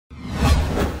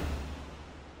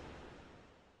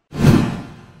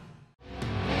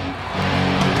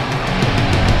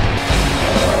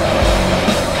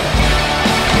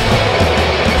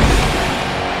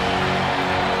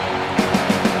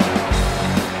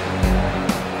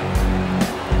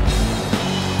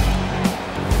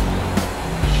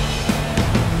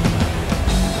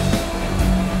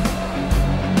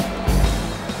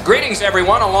Greetings,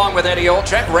 everyone, along with Eddie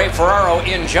Olczyk, Ray Ferraro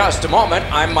in just a moment.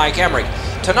 I'm Mike Emmerich.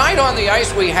 Tonight on the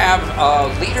ice, we have a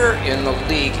leader in the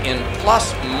league in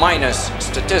plus-minus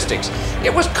statistics.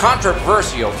 It was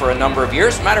controversial for a number of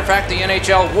years. Matter of fact, the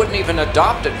NHL wouldn't even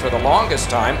adopt it for the longest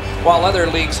time, while other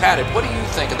leagues had it. What do you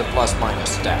think of the plus-minus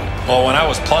stat? Well, when I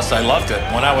was plus, I loved it.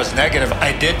 When I was negative,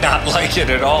 I did not like it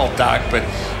at all, Doc. But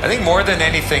I think more than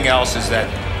anything else is that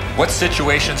what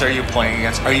situations are you playing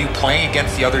against? Are you playing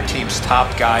against the other team's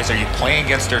top guys? Are you playing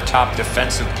against their top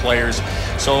defensive players?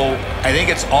 So I think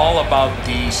it's all about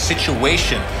the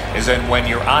situation, is in when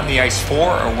you're on the ice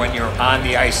for or when you're on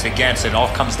the ice against. It all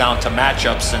comes down to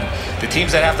matchups, and the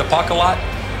teams that have the puck a lot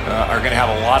are going to have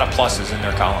a lot of pluses in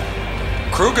their column.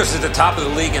 Kruger's at the top of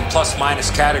the league in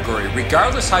plus-minus category.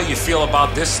 Regardless how you feel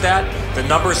about this stat, the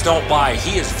numbers don't lie.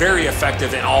 He is very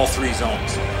effective in all three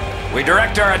zones. We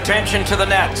direct our attention to the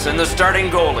nets and the starting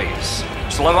goalies.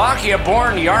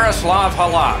 Slovakia-born Yaroslav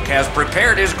Halak has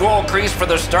prepared his goal crease for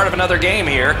the start of another game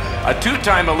here. A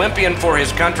two-time Olympian for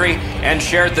his country and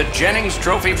shared the Jennings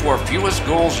Trophy for fewest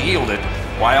goals yielded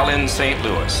while in St.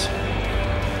 Louis.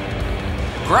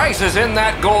 Grice is in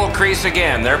that goal crease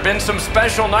again. There have been some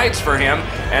special nights for him,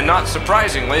 and not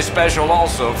surprisingly, special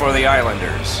also for the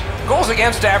Islanders. Goals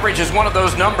against average is one of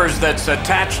those numbers that's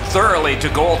attached thoroughly to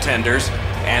goaltenders,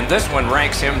 and this one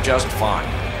ranks him just fine.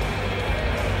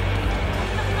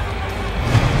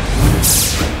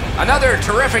 Another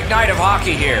terrific night of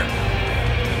hockey here.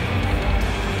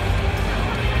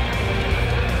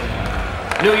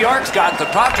 New York's got the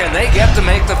puck, and they get to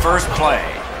make the first play.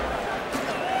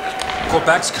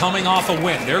 Quebec's coming off a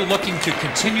win. They're looking to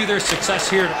continue their success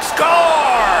here.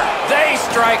 Score! They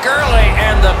strike early,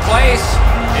 and the place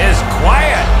is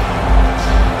quiet.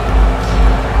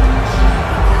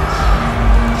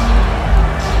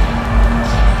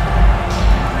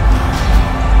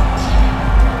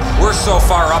 We're so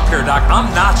far up here, Doc.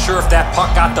 I'm not sure if that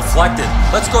puck got deflected.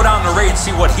 Let's go down to Ray and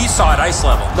see what he saw at ice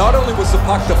level. Not only was the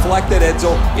puck deflected,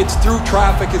 Enzo, it's through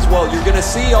traffic as well. You're going to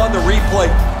see on the replay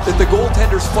that the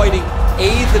goaltender's fighting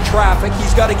the traffic.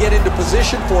 He's got to get into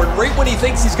position for it. Right when he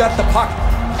thinks he's got the puck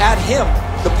at him,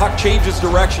 the puck changes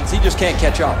directions. He just can't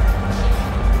catch up.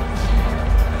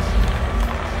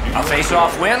 A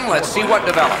face-off win. Let's see what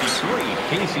develops.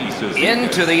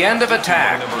 Into the end of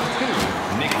attack.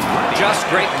 Just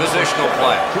great positional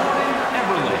play.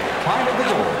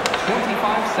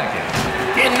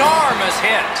 Enormous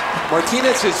hit.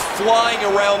 Martinez is flying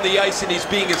around the ice, and he's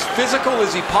being as physical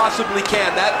as he possibly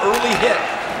can. That early hit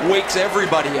wakes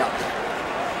everybody up.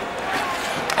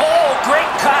 Oh, great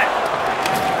cut.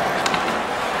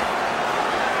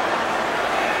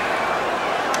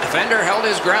 Defender held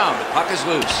his ground. The puck is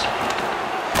loose.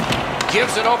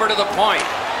 Gives it over to the point.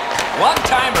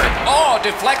 One-timer. Oh,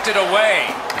 deflected away.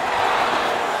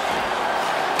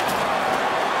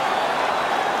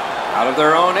 Out of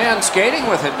their own end, skating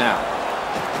with it now.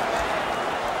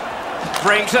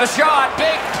 Brings a shot.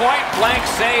 Big point-blank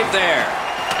save there.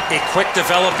 A quick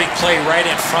developing play right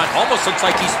in front. Almost looks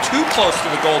like he's too close to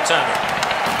the goaltender.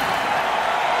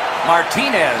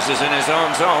 Martinez is in his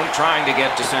own zone trying to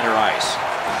get to center ice.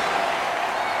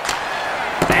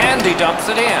 And he dumps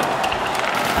it in.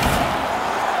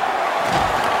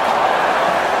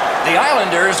 The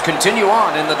Islanders continue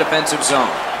on in the defensive zone.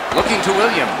 Looking to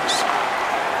Williams.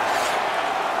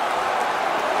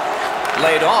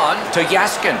 Laid on to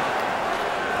Yaskin.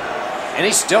 And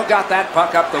he's still got that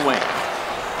puck up the wing.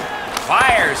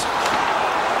 Fires.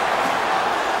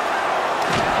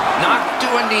 Knocked to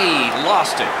a knee.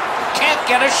 Lost it. Can't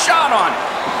get a shot on it.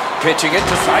 Pitching it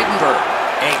to Seidenberg.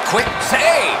 A quick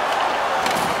save.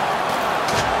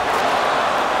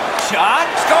 Shot.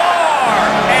 Score!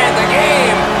 And the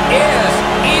game is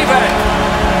even.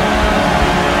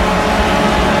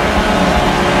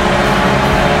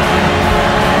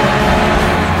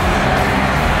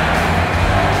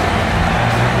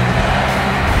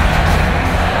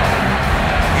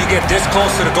 Get this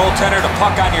close to the goaltender, the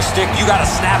puck on your stick, you got to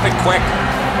snap it quick.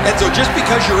 And so just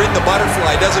because you're in the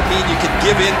butterfly doesn't mean you can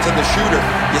give in to the shooter.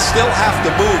 You still have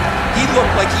to move. He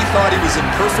looked like he thought he was in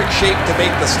perfect shape to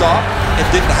make the stop and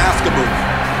didn't have to move.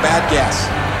 Bad guess.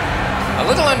 A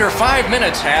little under 5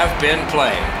 minutes have been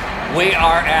played. We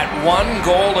are at 1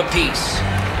 goal apiece.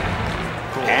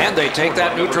 And they take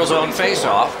that neutral zone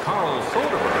face-off.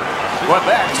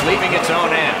 Quebec's leaving its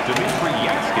own end.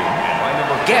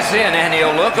 Gets in, and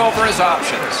he'll look over his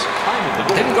options.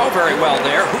 Didn't go very well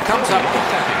there. Who comes up with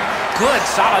it? Good,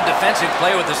 solid defensive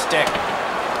play with the stick.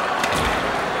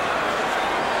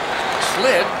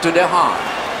 Slid to DeHaan.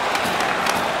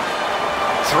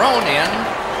 Thrown in.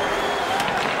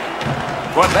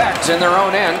 Quebec's in their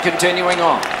own end, continuing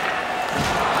on.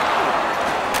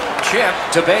 chip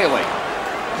to Bailey.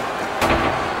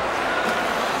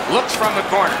 Looks from the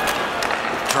corner.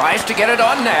 Tries to get it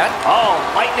on net. Oh,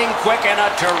 lightning quick and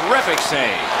a terrific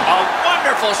save. A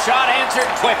wonderful shot answered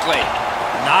quickly.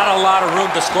 Not a lot of room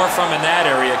to score from in that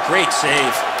area. Great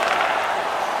save.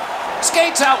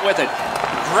 Skates out with it.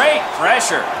 Great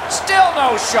pressure. Still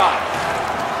no shot.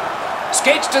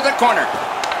 Skates to the corner.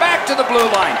 Back to the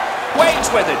blue line. Waits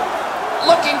with it.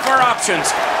 Looking for options.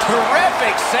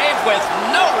 Terrific save with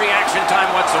no reaction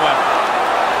time whatsoever.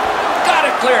 Got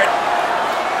to clear it.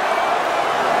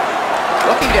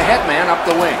 Looking to headman up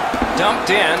the wing. Dumped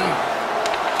in.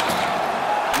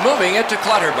 Moving it to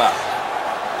Clutterbuck.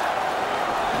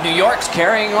 New York's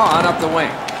carrying on up the wing.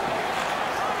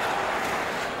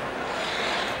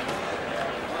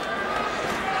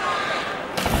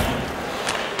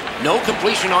 No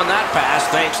completion on that pass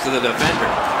thanks to the defender.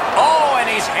 Oh, and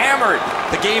he's hammered.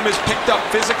 The game is picked up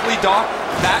physically, Doc.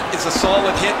 That is a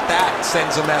solid hit. That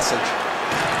sends a message.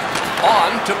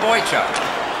 On to Boychuk.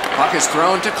 Puck is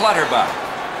thrown to Clutterbuck.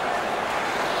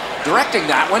 Directing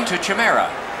that one to Chimera.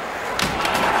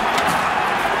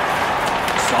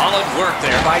 Solid work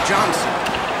there by Johnson.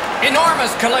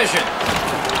 Enormous collision.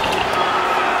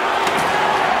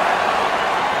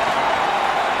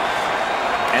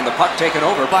 And the puck taken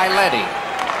over by Leddy.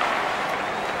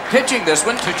 Pitching this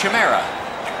one to Chimera.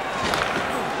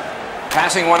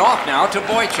 Passing one off now to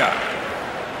Boychuk.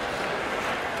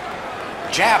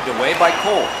 Jabbed away by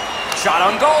Cole. Shot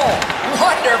on goal.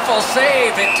 Wonderful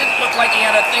save. It didn't look like he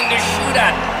had a thing to shoot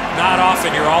at. Not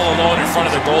often you're all alone in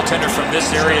front of the goaltender from this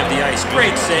area of the ice.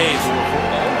 Great save.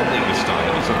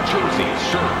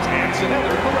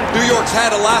 New York's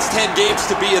had the last 10 games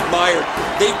to be admired.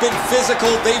 They've been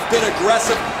physical, they've been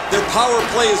aggressive, their power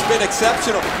play has been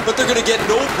exceptional, but they're going to get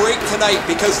no break tonight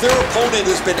because their opponent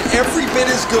has been every bit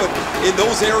as good in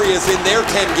those areas in their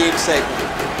 10-game segment.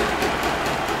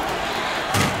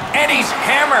 And he's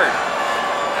hammered.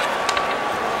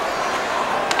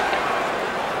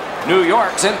 New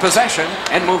York's in possession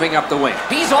and moving up the wing.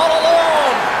 He's all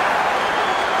alone.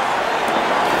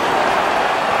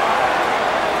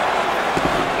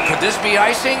 Could this be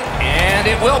icing? And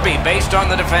it will be based on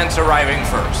the defense arriving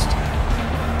first.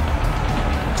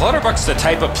 Clutterbuck's the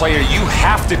type of player you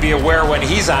have to be aware when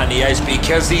he's on the ice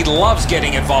because he loves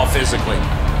getting involved physically.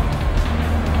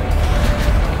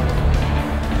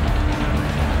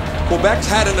 Quebec's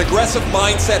had an aggressive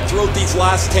mindset throughout these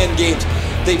last 10 games.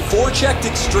 They've forechecked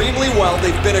extremely well.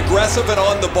 They've been aggressive and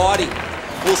on the body.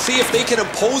 We'll see if they can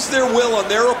impose their will on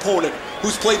their opponent,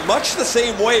 who's played much the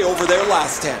same way over their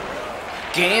last 10.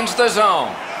 Gains the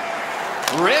zone.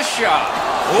 Wrist shot.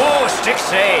 Oh, stick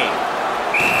save.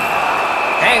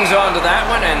 Hangs on to that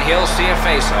one, and he'll see a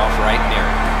face-off right near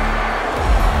it.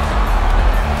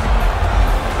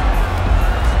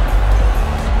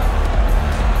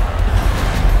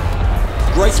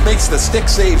 Grice makes the stick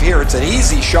save here. It's an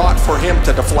easy shot for him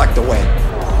to deflect away.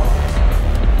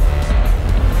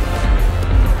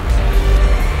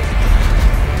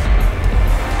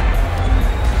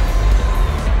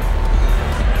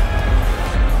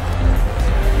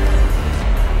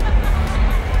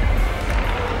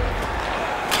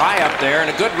 High up there and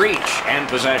a good reach and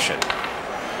possession.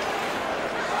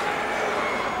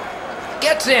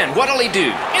 Gets in. What'll he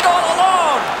do? In all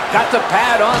alone. Got the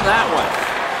pad on that one.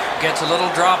 Gets a little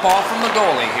drop off from the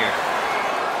goalie here.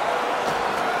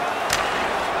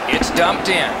 It's dumped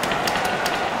in.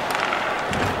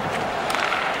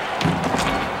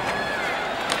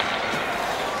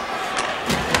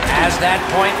 Has that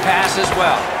point pass as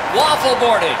well. Waffle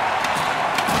boarding.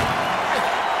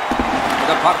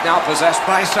 The puck now possessed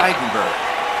by Seidenberg.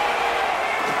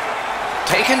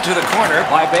 Taken to the corner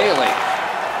by Bailey.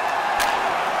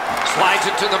 Slides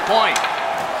it to the point.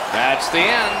 That's the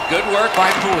end. Good work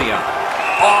by Pouliot.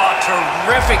 Oh,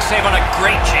 terrific save on a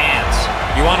great chance.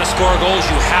 You want to score goals,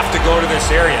 you have to go to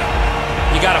this area.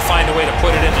 You got to find a way to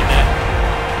put it in the net.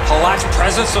 Halak's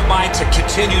presence of mind to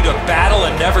continue to battle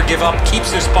and never give up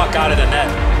keeps this puck out of the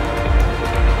net.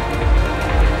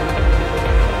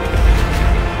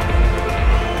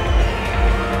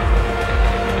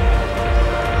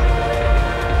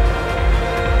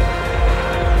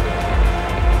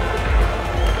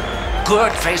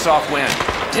 Good face-off win.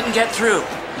 Didn't get through.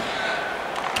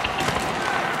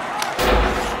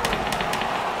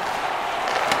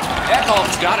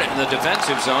 Ekholm's got it in the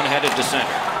defensive zone, headed to center.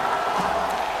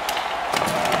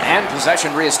 And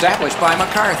possession reestablished by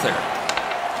MacArthur.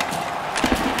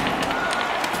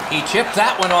 He chipped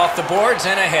that one off the boards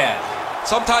and ahead.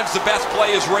 Sometimes the best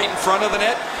play is right in front of the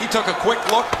net. He took a quick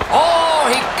look. Oh,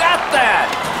 he got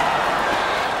that!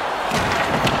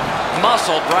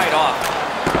 Muscled right off.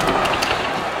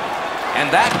 And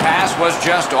that pass was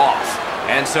just off.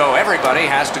 And so everybody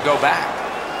has to go back.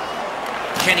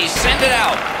 Can he send it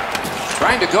out?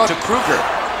 Trying to go to Kruger.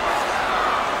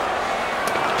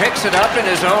 Picks it up in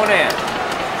his own end.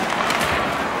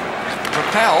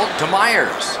 Propelled to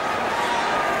Myers.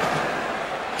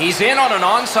 He's in on an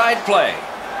onside play.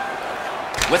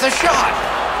 With a shot.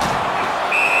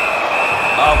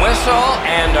 A whistle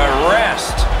and a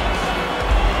rest.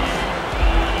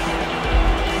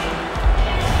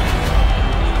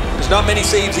 There's not many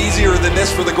saves easier than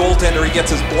this for the goaltender. He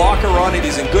gets his blocker on it,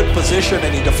 he's in good position,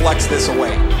 and he deflects this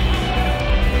away.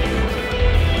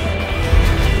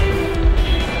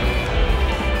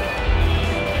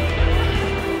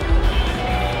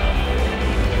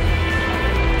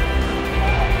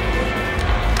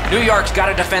 New York's got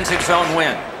a defensive zone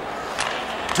win.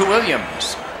 To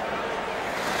Williams.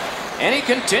 And he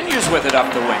continues with it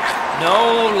up the wing.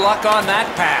 No luck on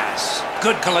that pass.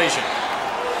 Good collision.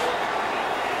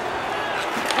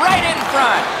 Right in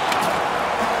front.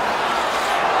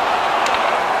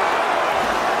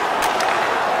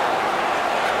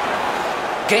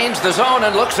 Gains the zone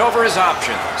and looks over his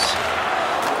options.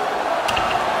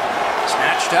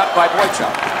 Snatched up by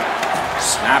Boychuk.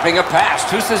 Snapping a pass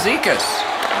to Cizikas.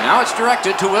 Now it's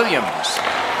directed to Williams.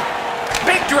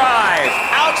 Big drive.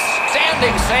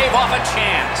 Outstanding save off a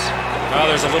chance. Well,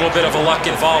 there's a little bit of a luck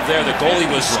involved there. The goalie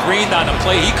was screened on the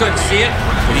play. He couldn't see it,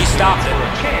 but he stopped it.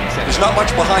 There's not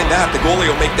much behind that. The goalie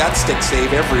will make that stick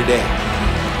save every day.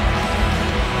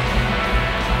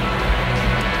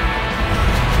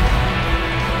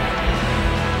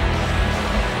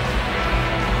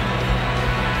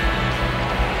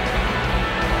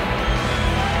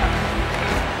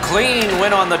 Clean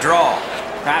win on the draw.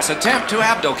 Pass attempt to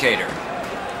Abdelkader.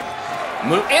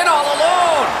 Move in all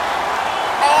alone.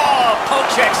 Oh,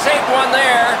 Pochek saved one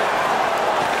there.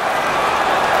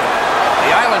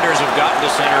 The Islanders have gotten to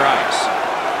center ice.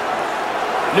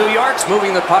 New York's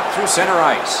moving the puck through center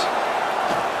ice.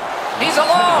 He's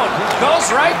alone.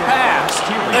 Goes right past.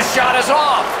 The shot is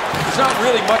off. There's not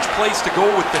really much place to go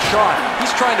with the shot.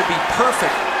 He's trying to be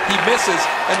perfect. He misses,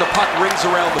 and the puck rings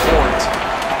around the boards.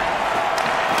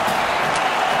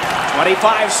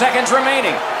 25 seconds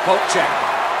remaining. Pochek.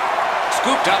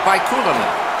 Scooped up by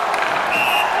Kuhlman.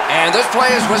 And this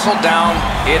play is whistled down.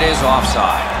 It is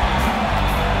offside.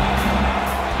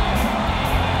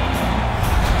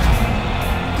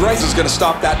 Greiss is going to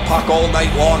stop that puck all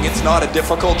night long. It's not a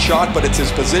difficult shot, but it's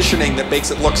his positioning that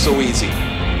makes it look so easy.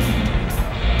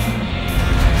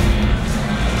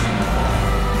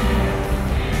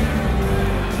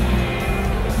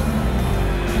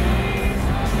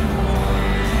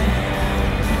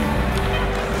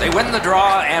 They win the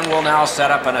draw and will now set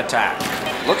up an attack.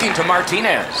 Looking to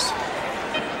Martinez.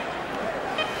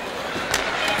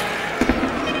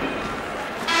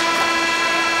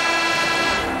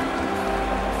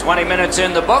 "20 minutes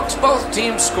in the books, both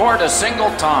teams scored a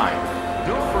single time."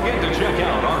 Don't forget to check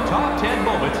out our top 10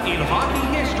 moments in hockey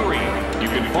history. You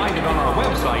can find it on our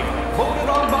website, voted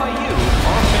on by you,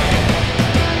 our fans.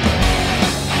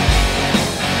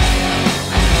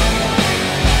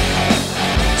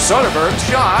 Soderberg's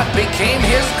shot became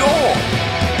his goal.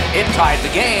 It tied the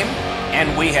game,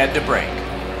 and we had to break.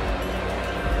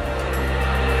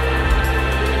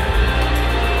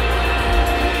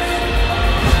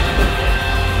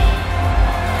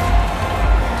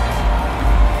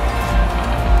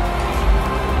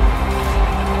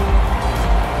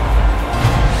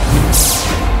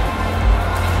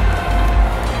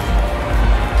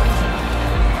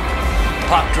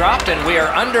 Puck dropped, and we are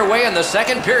underway in the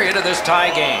second period of this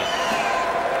tie game.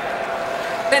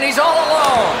 And he's all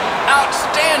alone.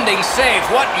 Outstanding save.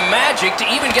 What magic to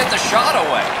even get the shot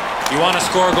away. You want to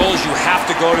score goals, you have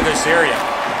to go to this area.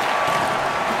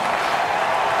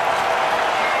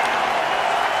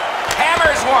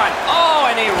 Hammers one. Oh,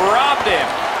 and he robbed him.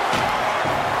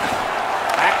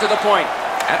 Back to the point.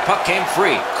 That puck came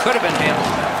free. Could have been handled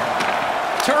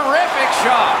better. Terrific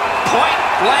shot. Point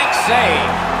blank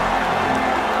save.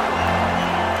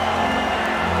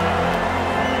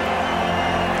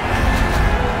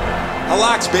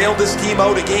 Halak's bailed his team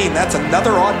out again. That's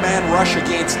another odd man rush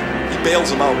against. He bails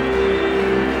him out.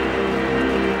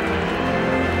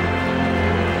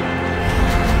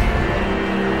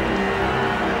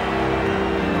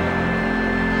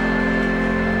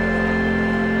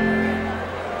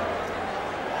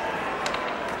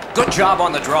 Good job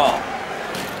on the draw.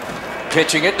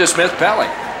 Pitching it to Smith-Pelly.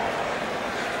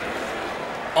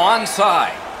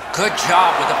 Onside. Good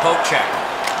job with the poke check.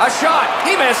 A shot.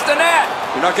 He missed the net.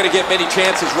 You're not going to get many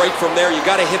chances right from there. You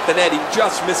got to hit the net. He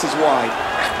just misses wide.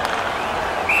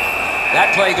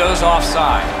 That play goes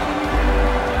offside.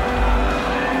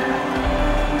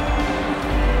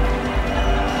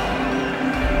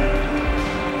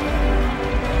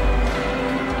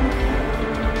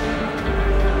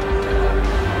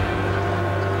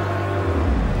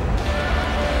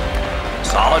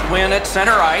 win at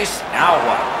center ice. Now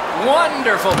what?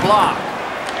 Wonderful block.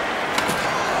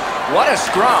 What a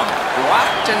scrum.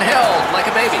 Blocked and held like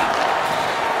a baby.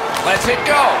 Let's it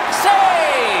go.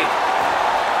 Save!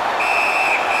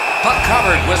 Puck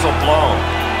covered, whistle blown.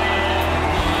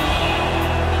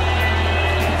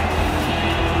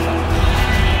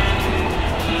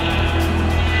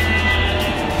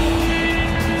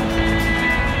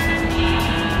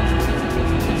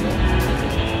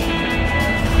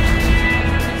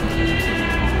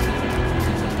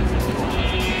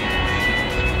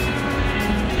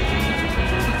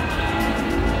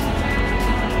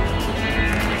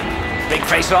 Big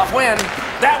face-off win.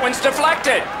 That one's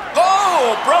deflected.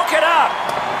 Oh, broke it up.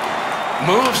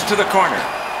 Moves to the corner.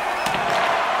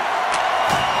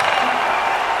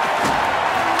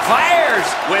 Fires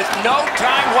with no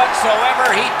time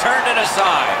whatsoever. He turned it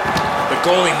aside. The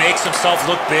goalie makes himself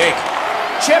look big.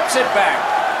 Chips it back.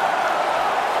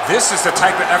 This is the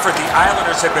type of effort the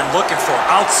Islanders have been looking for.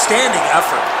 Outstanding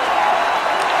effort.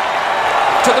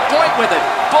 To the point with it.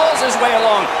 Pulls his way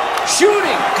along.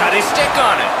 Shooting. Got his stick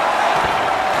on it.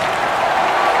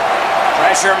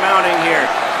 Pressure mounting here.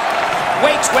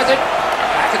 Waits with it.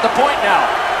 Back at the point now.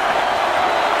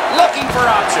 Looking for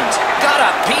options. Got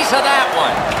a piece of that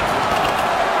one.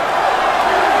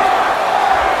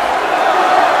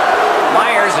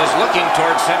 Myers is looking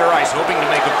towards center ice, hoping to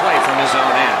make a play from his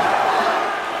own end.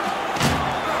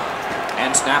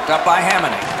 And snapped up by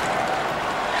Hamonic.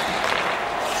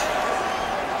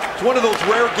 It's one of those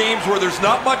rare games where there's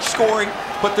not much scoring,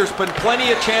 but there's been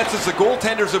plenty of chances. The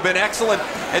goaltenders have been excellent,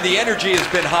 and the energy has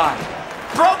been high.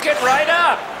 Broke it right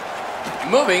up.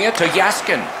 Moving it to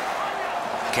Yaskin.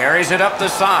 Carries it up the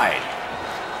side.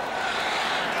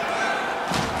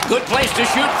 Good place to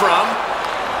shoot from.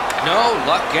 No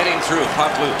luck getting through.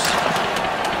 Puck loose.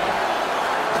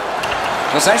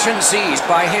 Possession seized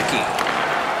by Hickey.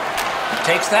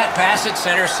 Takes that pass at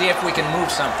center. See if we can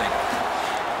move something.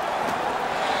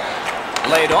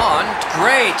 Laid on.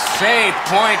 Great save,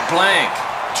 point blank.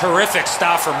 Terrific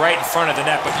stop from right in front of the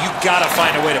net, but you got to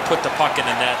find a way to put the puck in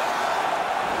the net.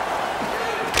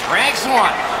 Ranks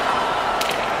one.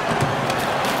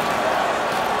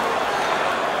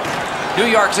 New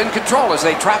York's in control as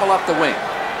they travel up the wing.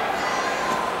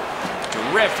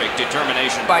 Terrific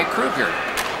determination by Kruger.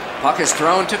 Puck is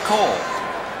thrown to Cole.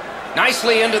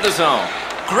 Nicely into the zone.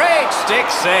 Great stick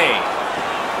save.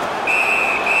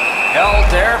 Held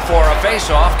there for a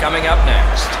face-off coming up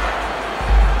next.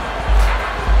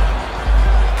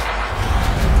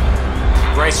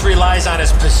 Greiss relies on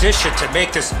his position to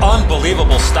make this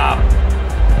unbelievable stop.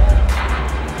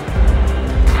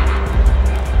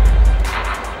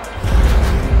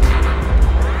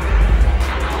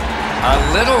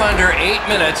 A little under 8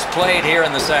 minutes played here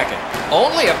in the second.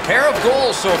 Only a pair of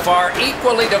goals so far,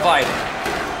 equally divided.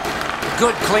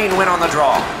 Good clean win on the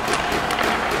draw.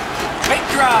 Big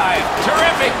drive.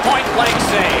 Terrific point-blank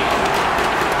save.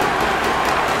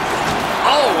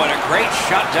 Oh, what a great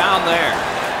shot down there.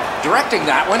 Directing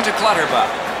that one to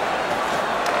Clutterbuck.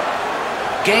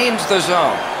 Gains the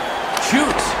zone.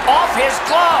 Shoots off his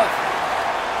glove.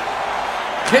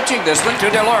 Pitching this one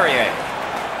to Delorier.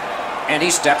 And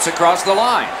he steps across the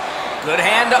line. Good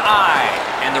hand to eye.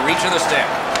 And the reach of the stick.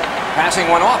 Passing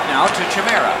one off now to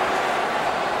Chimera.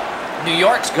 New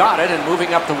York's got it and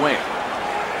moving up the wing.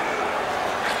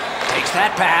 Takes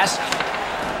that pass.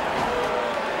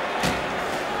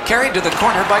 Carried to the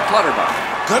corner by Clutterbuck.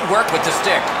 Good work with the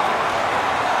stick.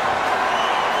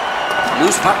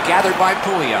 Loose puck gathered by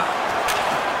Pouliot.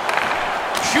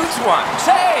 Shoots one.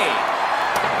 Save!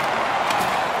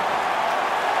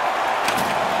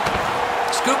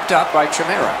 Scooped up by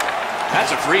Chimera.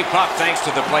 That's a free puck thanks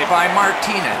to the play by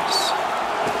Martinez.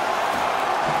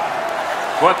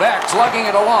 Quebec slugging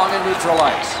it along in neutral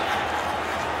ice.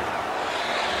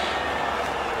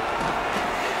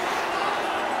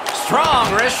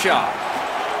 Strong wrist shot.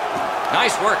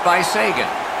 Nice work by Sagan.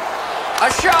 A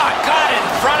shot got in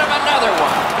front of another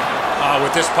one.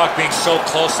 With this puck being so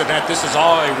close to net, this is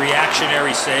all a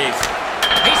reactionary save.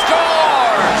 He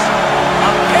scores!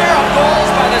 A pair of goals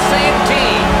by the same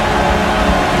team.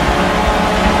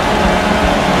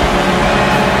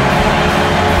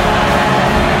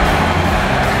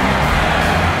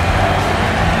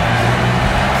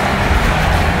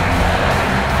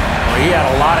 He had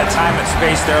a lot of time and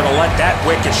space there to let that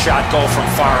wicked shot go from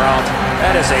far out.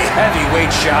 That is a heavyweight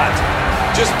shot.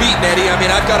 Just beaten, Eddie. I mean,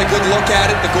 I've got a good look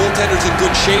at it. The goaltender's in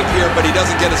good shape here, but he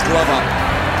doesn't get his glove up.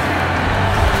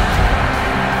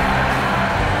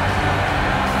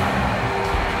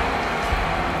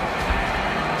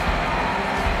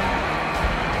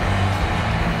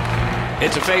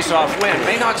 It's a face-off win.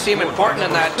 May not seem important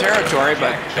in that territory,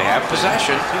 but they have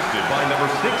possession. Assisted by number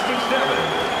 67,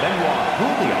 Benoit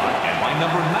Bouillon, and by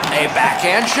number 9. A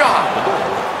backhand shot.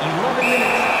 11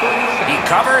 minutes, 30 seconds. He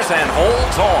covers and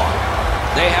holds on.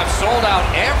 They have sold out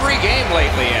every game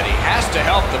lately, Eddie. Has to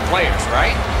help the players,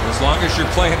 right? As long as you're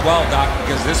playing well, Doc,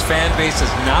 because this fan base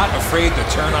is not afraid to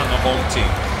turn on the home team.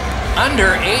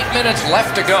 Under 8 minutes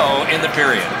left to go in the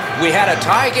period. We had a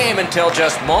tie game until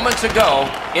just moments ago.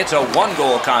 It's a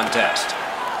one-goal contest.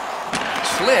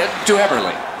 Slid to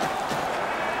Eberle.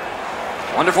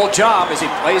 Wonderful job as he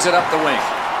plays it up the wing.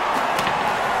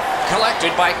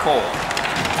 Collected by Cole.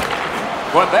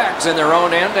 Quebec's in their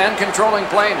own end and controlling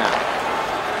play now.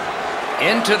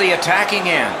 Into the attacking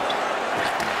end.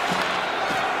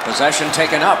 Possession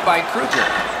taken up by Kruger.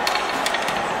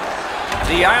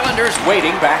 The Islanders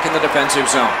waiting back in the defensive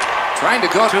zone. Trying to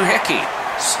go to Hickey.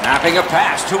 Snapping a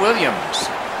pass to Williams.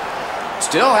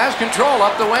 Still has control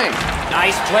up the wing.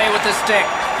 Nice play with the stick.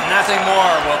 Nothing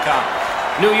more will come.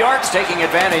 New York's taking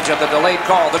advantage of the delayed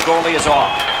call. The goalie is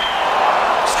off.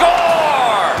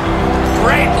 Score!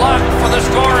 Great luck for the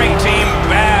scoring team.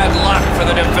 Bad luck for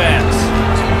the defense.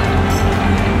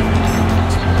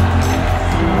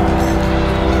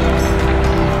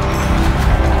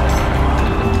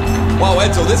 Wow,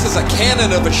 Edzo, this is a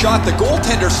cannon of a shot. The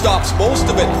goaltender stops most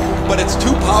of it, but it's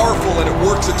too powerful and it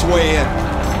works its way in.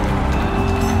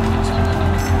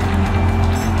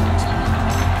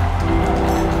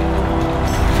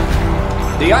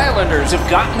 The Islanders have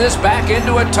gotten this back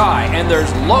into a tie, and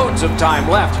there's loads of time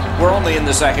left. We're only in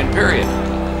the second period.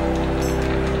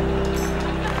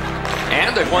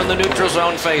 And they've won the neutral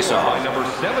zone faceoff. By number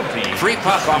 17. Free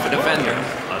puck off a defender.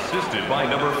 Assisted by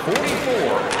number 44,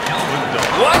 Calvin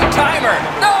Dawes. One-timer!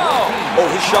 No! Oh,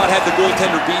 his shot had the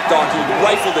goaltender beat, Doc. He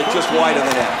rifled it just wide of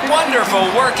the net. Wonderful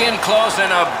work in close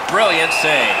and a brilliant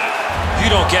save. You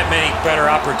don't get many better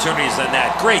opportunities than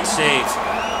that. Great save.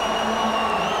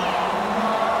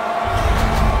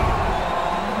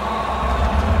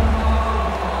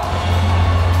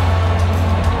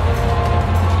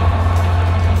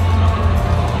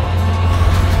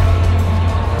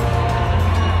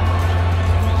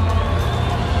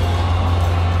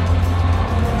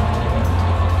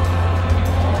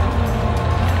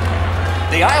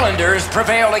 The Islanders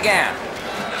prevail again.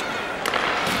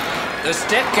 The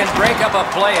stick can break up a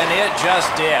play, and it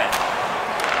just did.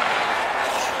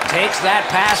 Takes that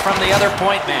pass from the other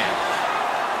point man.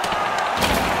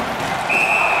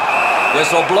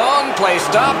 Whistle blown, play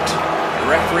stopped.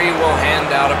 The referee will hand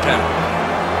out a penalty.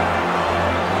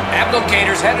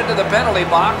 Abdelkader's headed to the penalty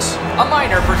box. A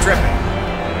minor for tripping.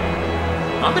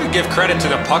 I'm going to give credit to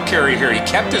the puck carrier here. He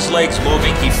kept his legs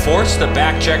moving. He forced the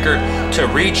back checker to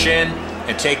reach in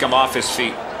and take him off his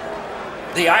feet.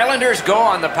 The Islanders go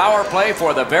on the power play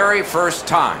for the very first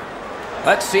time.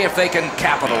 Let's see if they can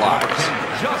capitalize.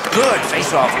 Good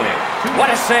face-off win. What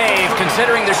a save,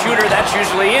 considering the shooter that's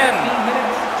usually in. 15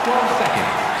 minutes, 12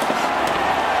 seconds.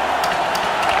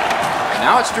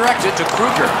 Now it's directed to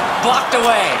Kruger. Blocked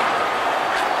away.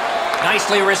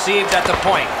 Nicely received at the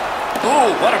point.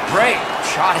 Ooh, what a break.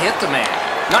 Shot hit the man.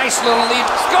 Nice little lead.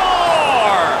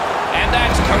 Score! And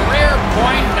that's career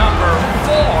point number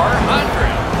 400.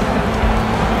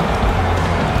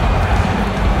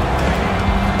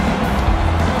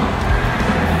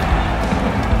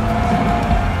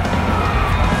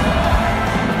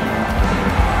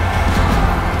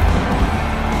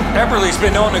 Eberle's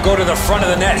been known to go to the front of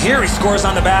the net. Here he scores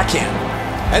on the backhand.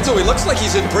 And so he looks like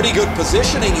he's in pretty good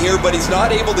positioning here, but he's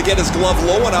not able to get his glove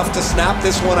low enough to snap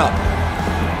this one up.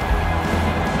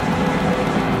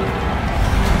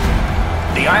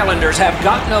 The Islanders have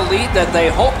gotten a lead that they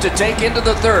hope to take into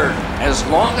the third, as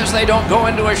long as they don't go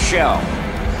into a shell.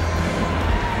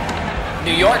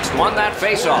 New York's won that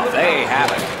faceoff. They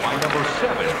have it. By number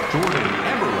 7, Jordan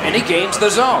Eberle. And he gains the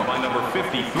zone. By number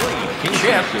 53,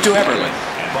 Chip to Eberle.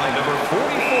 And by number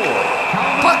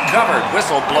 44, Puck covered,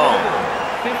 whistle blown.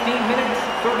 15 minutes,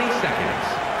 30 seconds.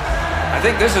 I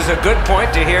think this is a good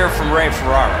point to hear from Ray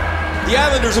Ferraro. The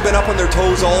Islanders have been up on their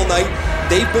toes all night.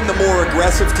 They've been the more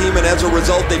aggressive team, and as a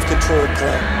result, they've controlled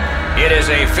play. It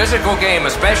is a physical game,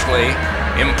 especially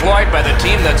employed by the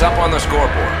team that's up on the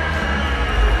scoreboard.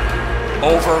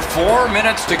 Over 4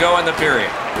 minutes to go in the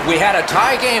period. We had a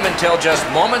tie game until just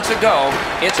moments ago.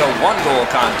 It's a one-goal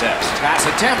contest. Pass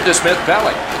attempt to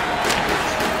Smith-Pelly.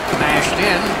 Mashed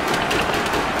in.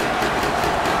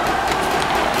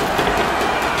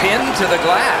 Pinned to the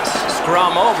glass.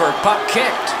 Scrum over, puck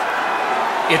kicked.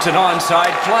 It's an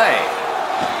onside play.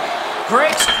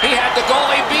 Great, he had the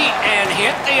goalie beat and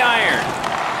hit the iron.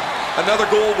 Another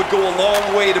goal would go a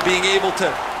long way to being able to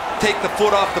take the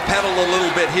foot off the pedal a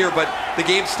little bit here, but the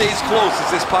game stays close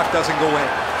as this puck doesn't go in.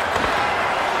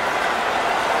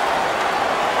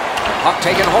 Puck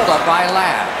taken hold of by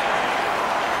Ladd.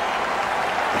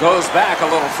 Goes back a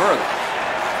little further.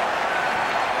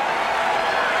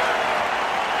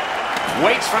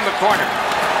 Waits from the corner.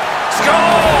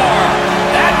 Score!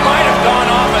 That might have gone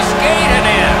off a skate and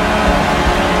in.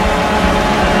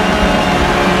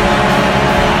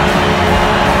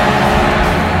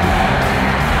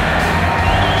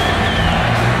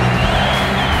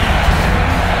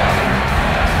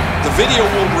 The video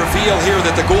will reveal here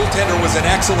that the goaltender was in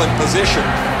excellent position.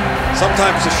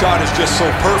 Sometimes the shot is just so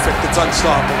perfect it's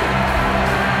unstoppable.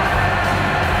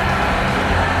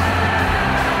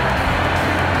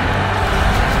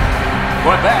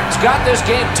 Quebec's got this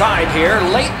game tied here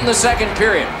late in the second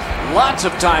period. Lots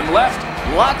of time left,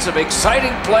 lots of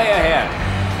exciting play ahead.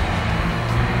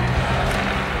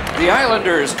 The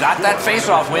Islanders got that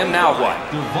face-off win, now what?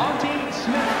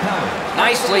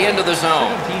 Nicely into the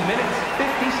zone. 17 minutes,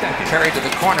 50 seconds. Carried to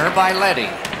the corner by Leddy.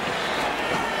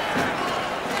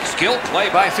 Skilled play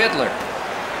by Fiddler.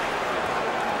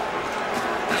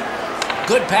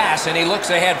 Good pass, and he looks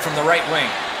ahead from the right wing.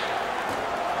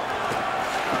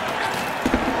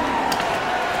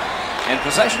 And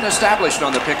possession established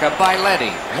on the pickup by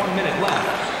Leddy. 1 minute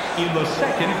left in the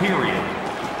second period.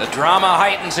 The drama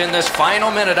heightens in this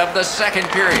final minute of the second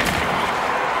period.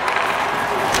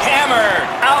 Hammered!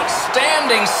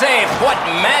 Outstanding save. What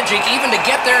magic even to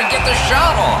get there and get the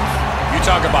shot off. You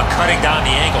talk about cutting down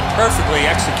the angle. Perfectly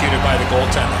executed by the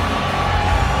goaltender.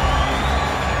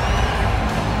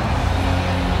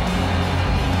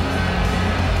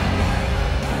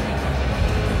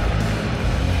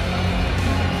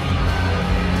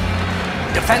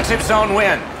 Defensive zone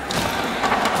win.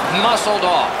 Muscled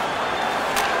off.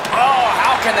 Oh,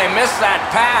 how can they miss that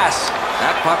pass?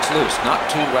 That puck's loose, not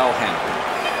too well handled.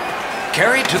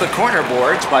 Carried to the corner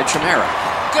boards by Chimera.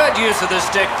 Good use of the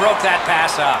stick, broke that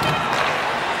pass up.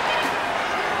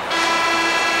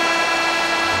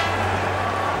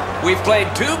 We've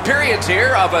played 2 periods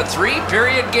here of a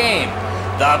 3-period game.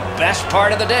 The best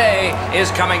part of the day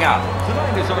is coming up.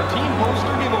 Tonight is our team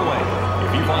poster giveaway.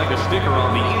 If you find a sticker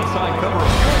on the inside cover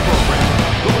of your program,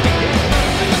 go to the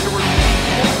inside to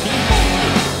receive your team poster.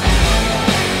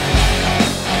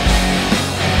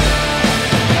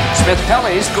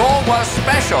 Smith-Pelly's goal was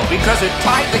special because it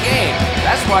tied the game.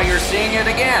 That's why you're seeing it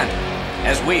again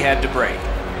as we head to break.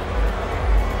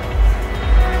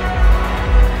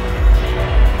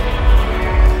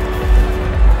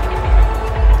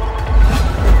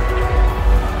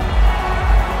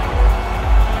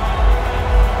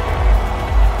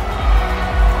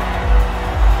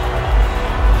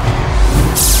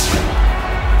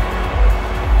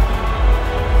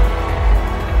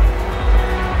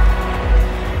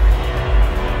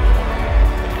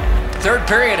 Third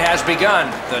period has begun.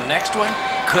 The next one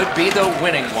could be the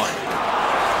winning one.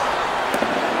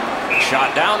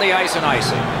 Shot down the ice and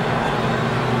icing.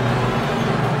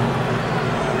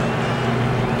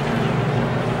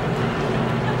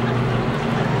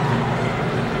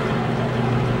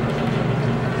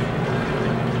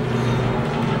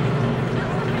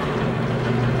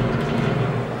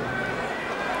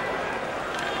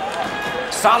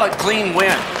 Solid, clean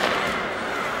win.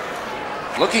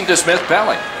 Looking to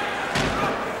Smith-Pelly.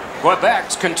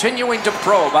 Quebec's continuing to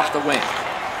probe up the wing.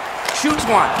 Shoots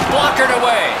one, blockered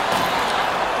away.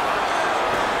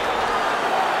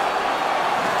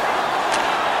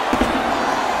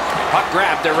 Puck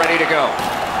grabbed, they're ready to go.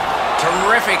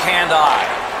 Terrific hand-eye.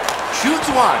 Shoots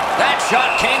one. That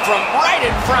shot came from right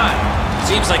in front.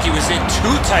 Seems like he was in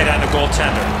too tight on the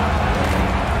goaltender.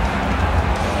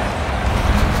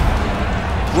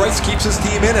 Royce keeps his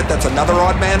team in it. That's another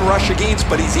odd man rush against,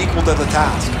 but he's equal to the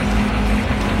task.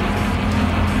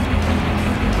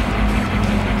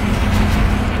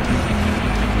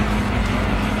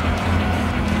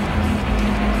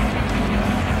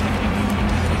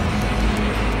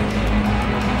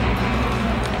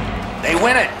 They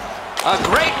win it. A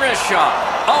great wrist shot.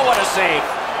 Oh, what a save.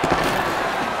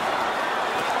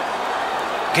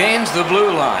 Gains the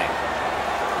blue line.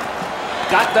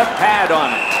 Got the pad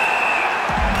on it.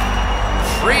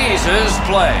 Freezes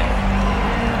play.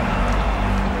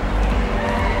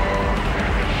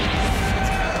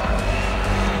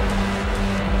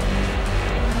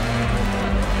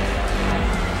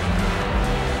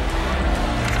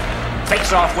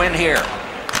 Face-off win here.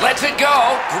 Lets it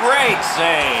go. Great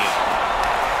save.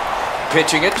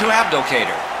 Pitching it to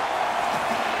Abdelkader.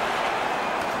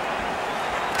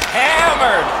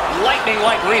 Hammered.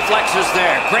 Lightning-like reflexes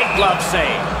there. Great glove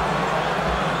save.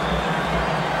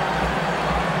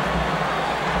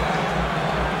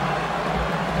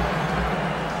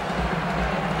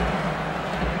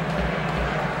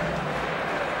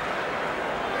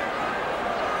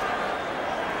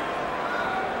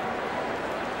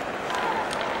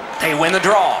 They win the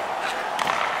draw.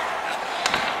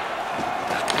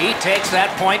 He takes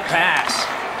that point pass.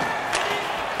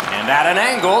 And at an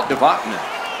angle, Devotnin.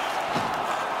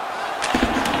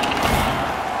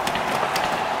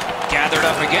 Gathered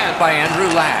up again by Andrew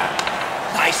Ladd.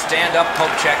 Nice stand-up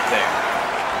poke check there.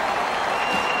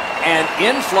 And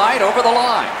in flight over the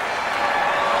line.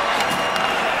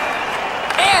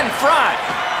 In front.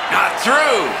 Not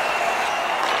through.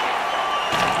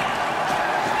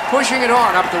 Pushing it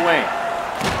on up the wing.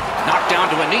 Knocked down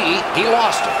to a knee. He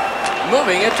lost it.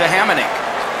 Moving it to Hamonic.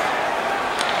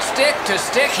 Stick to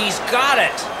stick. He's got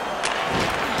it.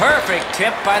 Perfect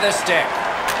tip by the stick.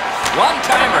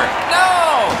 One-timer. No!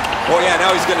 Oh, yeah,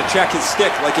 now he's going to check his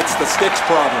stick like it's the stick's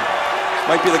problem.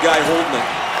 Might be the guy holding it.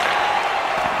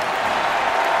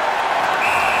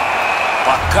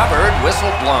 Puck covered,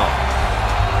 whistle blown.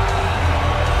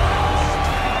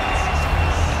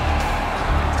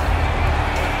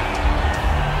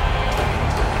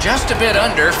 Just a bit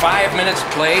under 5 minutes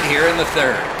played here in the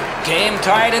third. Game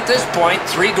tied at this point,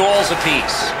 3 goals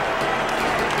apiece.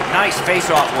 Nice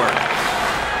face-off work.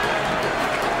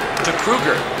 To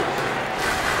Kruger.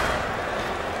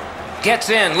 Gets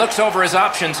in, looks over his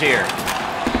options here.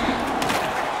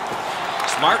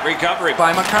 Smart recovery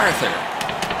by MacArthur.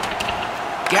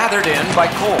 Gathered in by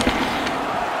Cole.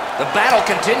 The battle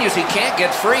continues, he can't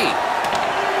get free.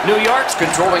 New York's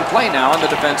controlling play now in the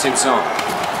defensive zone.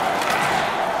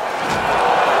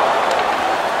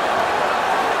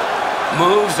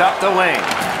 Moves up the wing.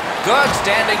 Good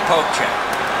standing poke check.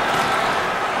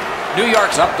 New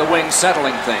York's up the wing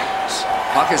settling things.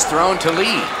 Puck is thrown to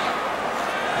Lee.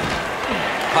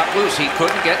 Puck loose, he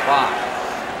couldn't get by.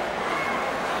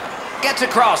 Gets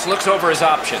across, looks over his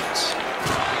options.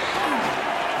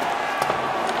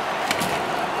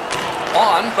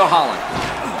 On the Holland.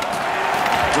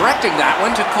 Directing that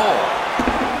one to Cole.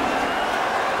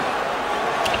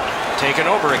 Taken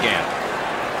over again.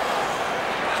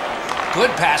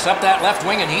 Good pass up that left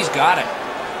wing, and he's got it.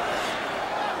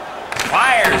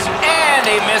 Fires, and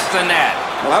he missed the net.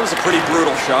 Well, that was a pretty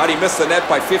brutal shot. He missed the net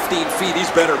by 15 feet.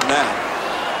 He's better than that.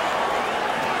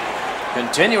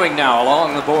 Continuing now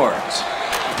along the boards.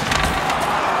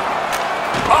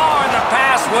 Oh, and the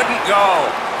pass wouldn't go.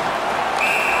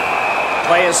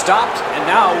 Play is stopped, and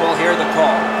now we'll hear the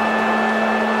call.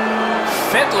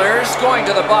 Fiddler's going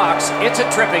to the box. It's a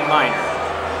tripping minor.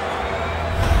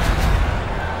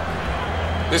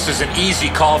 This is an easy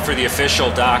call for the official,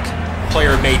 Doc.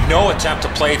 Player made no attempt to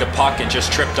play the puck and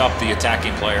just tripped up the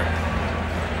attacking player.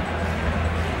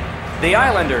 The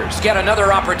Islanders get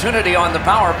another opportunity on the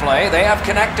power play. They have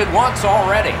connected once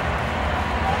already.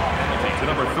 To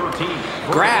number 13.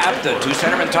 Grabbed, the 2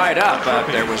 centermen tied up, but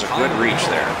there was a good reach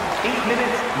there. 8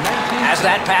 minutes, 19 Has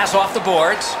that pass off the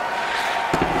boards.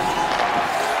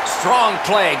 Strong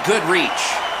play, good reach.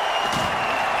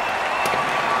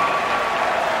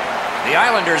 The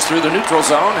Islanders through the neutral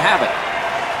zone have it.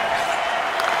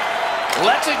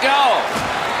 Lets it go.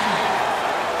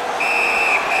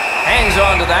 Hangs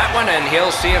on to that one, and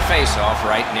he'll see a face-off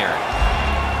right near it.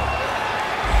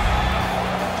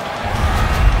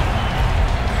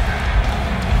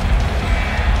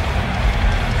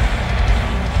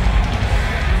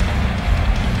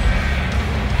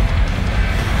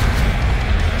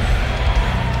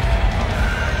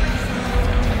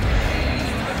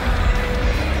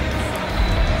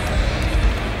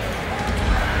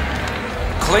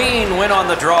 Clean win on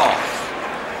the draw.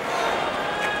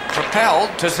 Propelled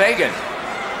to Sagan.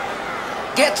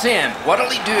 Gets in.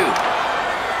 What'll he do?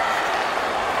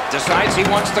 Decides he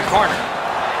wants the corner.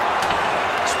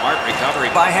 Smart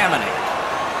recovery by Hamonic.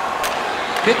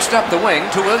 Pitched up the wing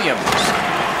to Williams.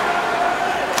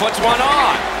 Puts one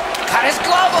on. Got his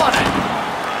glove on it.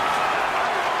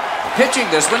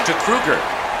 Pitching this one to Kruger.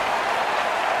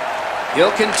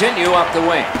 He'll continue up the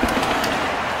wing.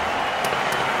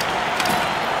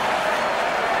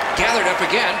 Gathered up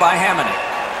again by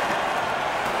Hamonic.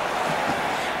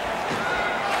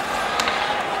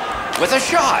 With a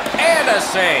shot and a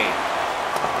save.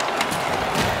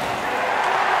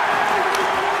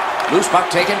 Loose puck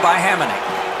taken by Hamonic.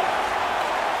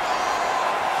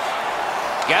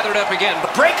 Gathered up again.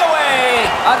 Breakaway!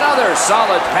 Another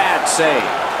solid pad save.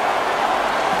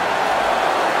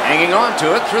 Hanging on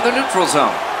to it through the neutral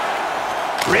zone.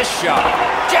 Wrist shot.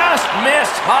 Just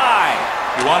missed high.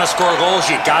 You want to score goals,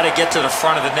 you got to get to the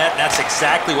front of the net, and that's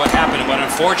exactly what happened, but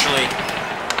unfortunately,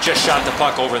 just shot the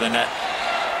puck over the net.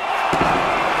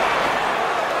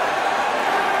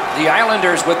 The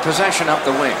Islanders with possession up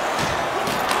the wing.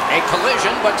 A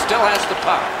collision, but still has the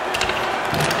puck.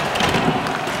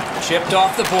 Chipped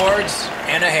off the boards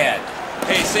and ahead.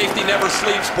 Hey, safety never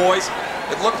sleeps, boys.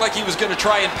 It looked like he was going to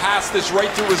try and pass this right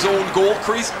through his own goal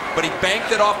crease, but he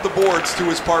banked it off the boards to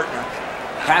his partner.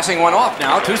 Passing one off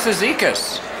now to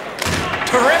Cizikas.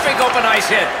 Terrific open ice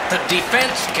hit. The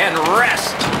defense can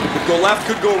rest. Could go left,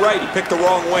 could go right. He picked the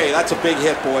wrong way. That's a big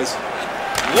hit, boys.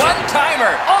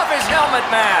 One-timer off his helmet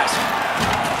mask.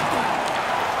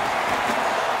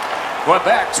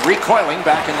 Quebec's recoiling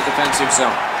back in the defensive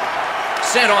zone.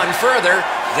 Sent on further,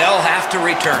 they'll have to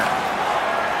return.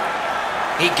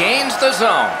 He gains the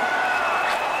zone.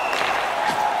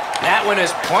 That one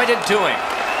is pointed to him.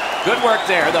 Good work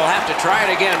there. They'll have to try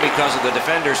it again because of the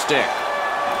defender's stick.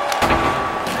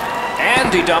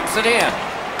 And he dumps it in.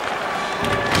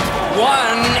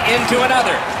 One into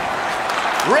another.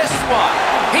 Wrist swap.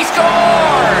 He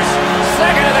scores!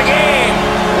 Second of the game.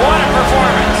 What a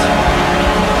performance.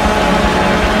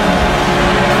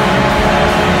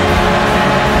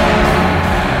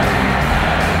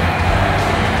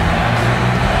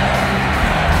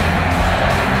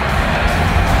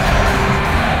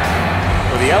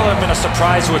 The element of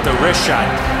surprise with the wrist shot.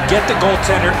 Get the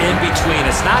goaltender in between.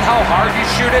 It's not how hard you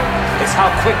shoot it, it's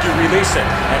how quick you release it.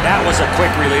 And that was a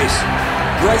quick release.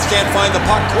 Rice can't find the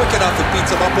puck quick enough. It beats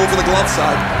him up over the glove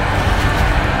side.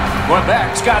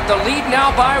 Quebec's got the lead now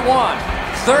by 1.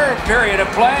 Third period of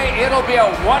play. It'll be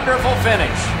a wonderful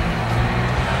finish.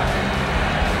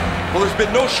 Well, there's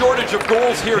been no shortage of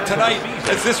goals here tonight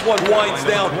as this one winds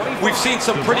down. We've seen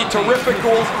some pretty terrific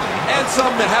goals and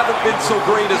some that haven't been so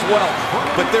great as well.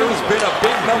 But there has been a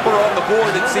big number on the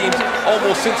board, it seems,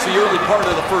 almost since the early part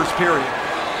of the first period.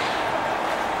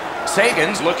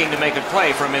 Sagan's looking to make a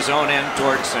play from his own end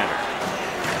towards center.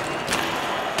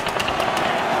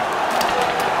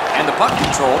 And the puck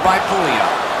controlled by Puglia.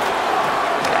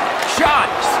 Shot!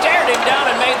 Stared him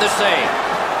down and made the save.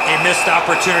 A missed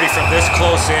opportunity from this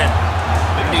close in.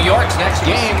 New York's next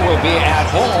game will be at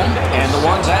home, and the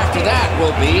ones after that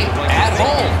will be at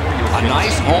home. A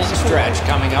nice home stretch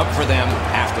coming up for them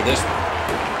after this one.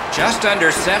 Just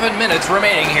under 7 minutes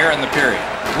remaining here in the period.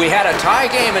 We had a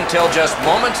tie game until just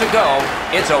moments ago.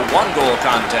 It's a one-goal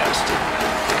contest.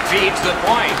 Feeds the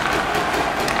point.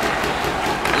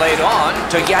 Laid on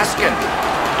to Yaskin.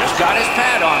 Just got his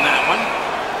pad on that one.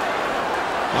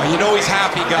 Well, you know he's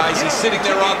happy, guys. He's sitting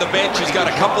there on the bench. He's got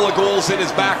a couple of goals in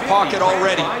his back pocket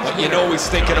already. But you know he's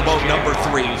thinking about number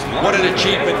 3. What an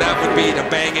achievement that would be to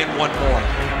bang in one more.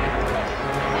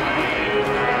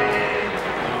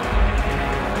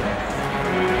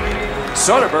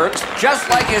 Soderberg's just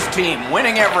like his team,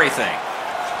 winning everything.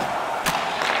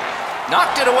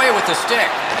 Knocked it away with the stick.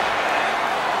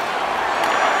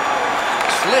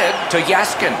 Slid to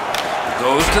Yaskin.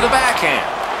 Goes to the backhand.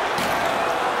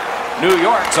 New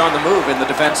York's on the move in the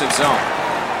defensive zone.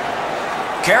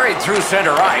 Carried through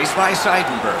center ice by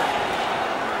Seidenberg.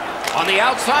 On the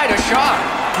outside, a shot.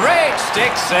 Great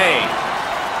stick save.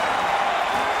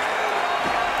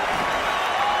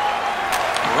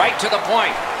 Right to the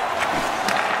point.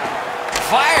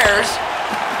 Fires.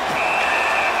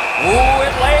 Ooh,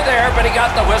 it lay there, but he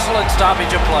got the whistle and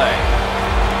stoppage of play.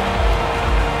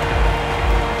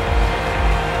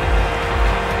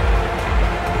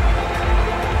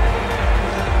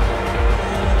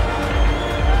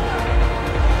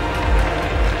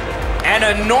 An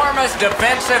enormous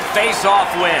defensive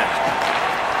face-off win.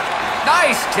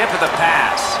 Nice tip of the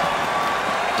pass.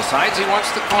 Decides he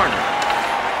wants the corner.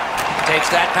 Takes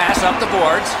that pass up the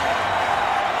boards.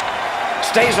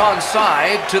 Stays on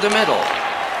side to the middle.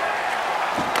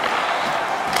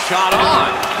 Shot on.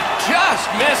 Just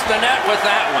missed the net with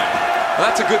that one. Well,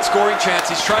 that's a good scoring chance.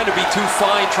 He's trying to be too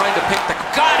fine, trying to pick the...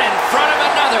 Got in front of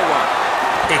another one.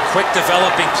 A quick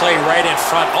developing play right in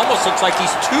front. Almost looks like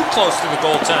he's too close to the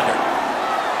goaltender.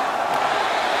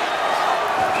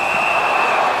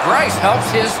 Grice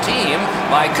helps his team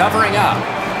by covering up.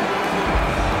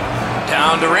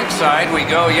 Down to rinkside we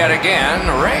go yet again.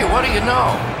 Ray, what do you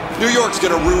know? New York's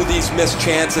going to rue these missed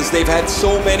chances. They've had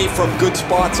so many from good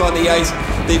spots on the ice.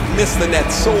 They've missed the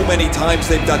net so many times.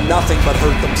 They've done nothing but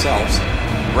hurt themselves.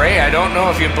 Ray, I don't know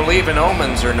if you believe in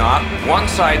omens or not. One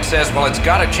side says, well, it's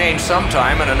got to change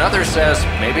sometime, and another says,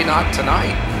 maybe not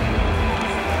tonight.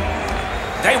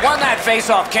 They won that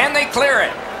face-off. Can they clear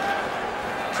it?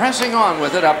 Pressing on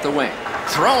with it up the wing.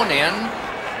 Thrown in.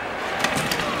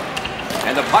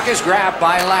 And the puck is grabbed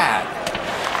by Ladd.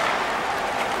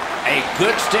 A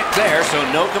good stick there, so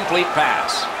no complete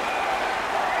pass.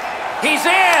 He's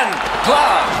in!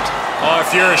 Gloved! Oh,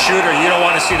 if you're a shooter, you don't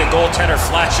want to see the goaltender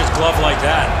flash his glove like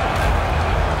that.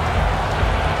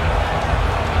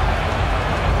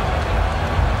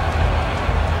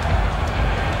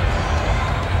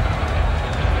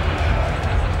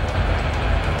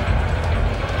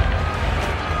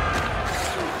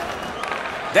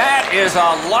 That is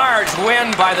a large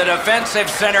win by the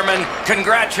defensive centerman.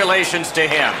 Congratulations to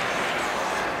him.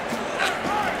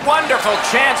 Wonderful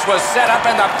chance was set up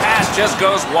and the pass just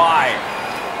goes wide.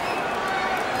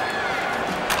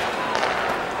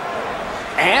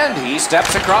 And he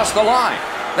steps across the line.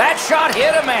 That shot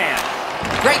hit a man.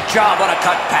 Great job on a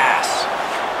cut pass.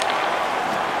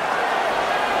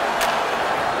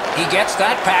 He gets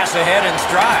that pass ahead in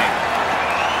stride.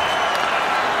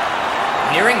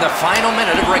 Nearing the final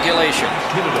minute of regulation.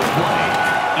 Minute of play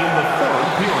in the third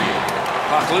period.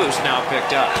 Puck loose, now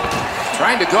picked up.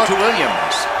 Trying to go to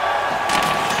Williams.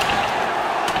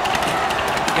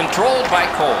 Controlled by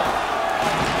Cole.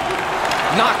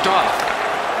 Knocked off.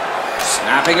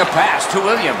 Snapping a pass to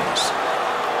Williams.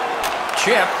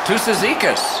 Chip to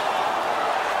Cizikas.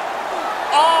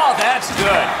 Oh, that's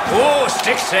good. Oh,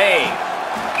 stick save.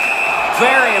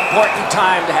 Very important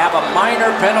time to have a minor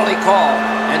penalty call,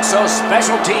 and so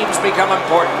special teams become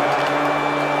important.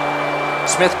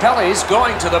 Smith-Pelly's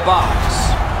going to the box.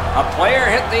 A player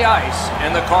hit the ice,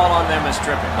 and the call on them is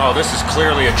tripping. Oh, this is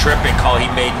clearly a tripping call. He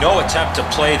made no attempt to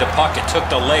play the puck. It took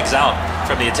the legs out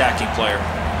from the attacking player.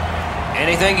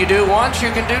 Anything you do once, you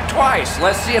can do twice.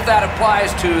 Let's see if that applies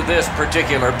to this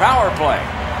particular power play.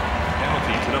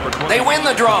 Penalty to number 20. They win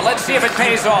the draw. Let's see if it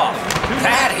pays off.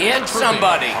 That hit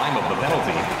somebody. Time of the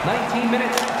penalty, 19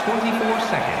 minutes, 24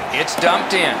 seconds. It's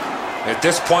dumped in. At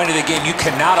this point of the game, you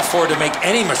cannot afford to make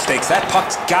any mistakes. That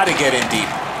puck's got to get in deep.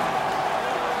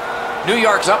 New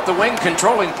York's up the wing,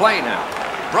 controlling play now.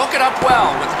 Broke it up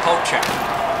well with the poke check.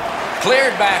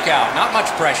 Cleared back out. Not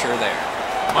much pressure there.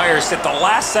 Myers at the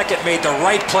last second made the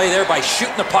right play there by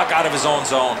shooting the puck out of his own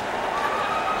zone.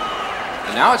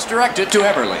 And now it's directed to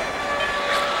Everly.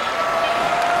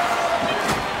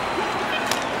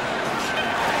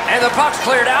 And the puck's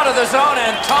cleared out of the zone,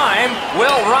 and time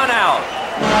will run out.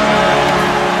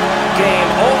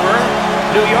 Game over.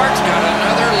 New York's got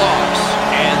another loss,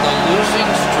 and the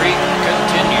losing streak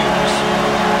continues.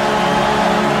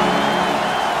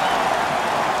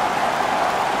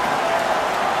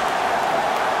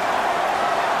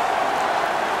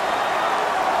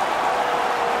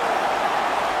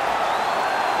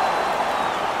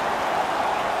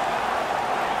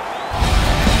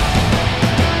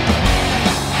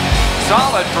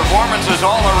 Solid performances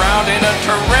all around in a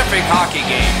terrific hockey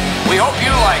game. We hope you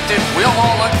liked it. We'll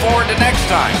all look forward to next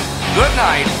time. Good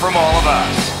night from all of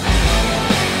us.